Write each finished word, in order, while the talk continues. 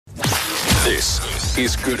This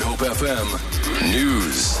is Good Hope FM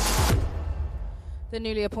News. The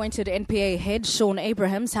newly appointed NPA head, Shaun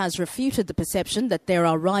Abrahams, has refuted the perception that there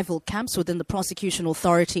are rival camps within the prosecution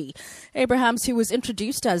authority. Abrahams, who was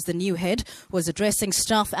introduced as the new head, was addressing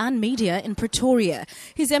staff and media in Pretoria.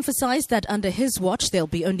 He's emphasized that under his watch there'll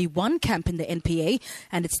be only one camp in the NPA,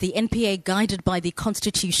 and it's the NPA guided by the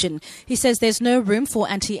Constitution. He says there's no room for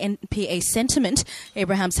anti-NPA sentiment.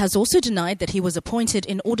 Abrahams has also denied that he was appointed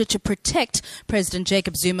in order to protect President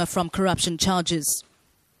Jacob Zuma from corruption charges.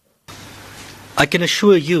 I can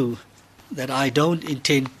assure you that I don't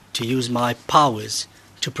intend to use my powers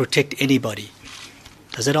to protect anybody.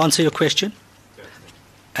 Does that answer your question?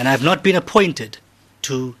 And I have not been appointed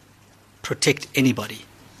to protect anybody.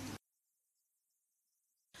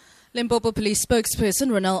 Limpopo Police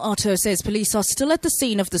spokesperson Ronel Otto says police are still at the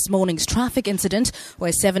scene of this morning's traffic incident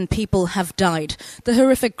where 7 people have died. The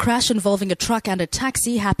horrific crash involving a truck and a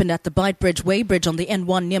taxi happened at the Beitbridge Weybridge on the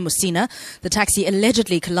N1 near Musina. The taxi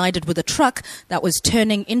allegedly collided with a truck that was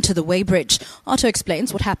turning into the Weybridge. Otto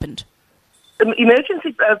explains what happened.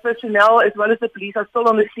 Emergency personnel as well as the police are still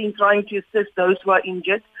on the scene trying to assist those who are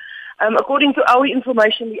injured. According to our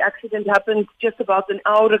information, the accident happened just about an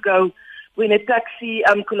hour ago when a taxi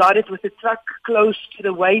collided with a truck close to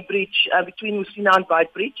the Weybridge between Musina and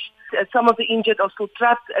Beitbridge. Some of the injured are still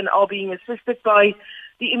trapped and are being assisted by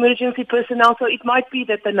the emergency personnel, so it might be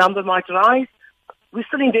that the number might rise. We're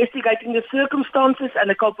still investigating the circumstances and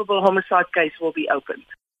a culpable homicide case will be opened.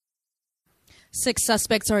 6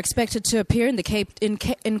 suspects are expected to appear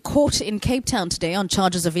in court in Cape Town today on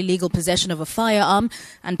charges of illegal possession of a firearm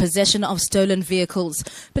and possession of stolen vehicles.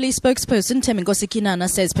 Police spokesperson Temingosi Kinana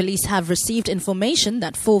says police have received information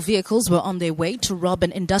that 4 vehicles were on their way to rob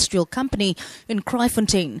an industrial company in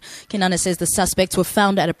Kraaifontein. Kinana says the suspects were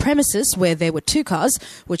found at a premises where there were 2 cars,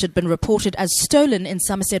 which had been reported as stolen in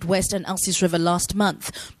Somerset West and Elsies River last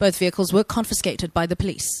month. Both vehicles were confiscated by the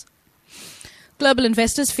police. Global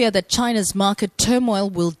investors fear that China's market turmoil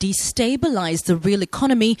will destabilize the real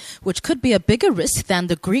economy, which could be a bigger risk than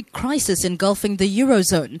the Greek crisis engulfing the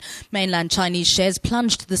Eurozone. Mainland Chinese shares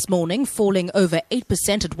plunged this morning, falling over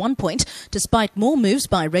 8% at one point, despite more moves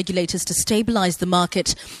by regulators to stabilize the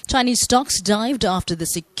market. Chinese stocks dived after the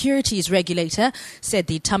securities regulator said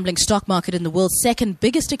the tumbling stock market in the world's second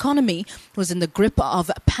biggest economy was in the grip of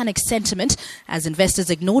panic sentiment as investors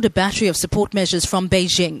ignored a battery of support measures from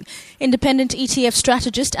Beijing. Independent ETF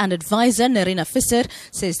strategist and advisor Nerina Visser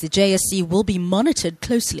says the JSE will be monitored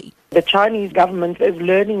closely. The Chinese government is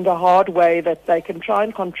learning the hard way that they can try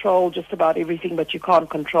and control just about everything, but you can't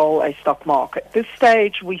control a stock market. At this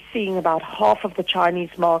stage, we're seeing about half of the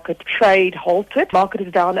Chinese market trade halted. Market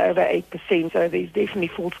is down over 8%, so there's definitely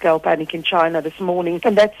full-scale panic in China this morning,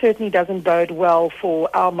 and that certainly doesn't bode well for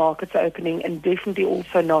our markets opening, and definitely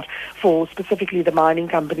also not for specifically the mining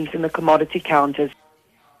companies and the commodity counters.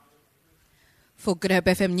 For Good Hope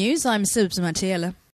FM News, I'm Sibs Matiela.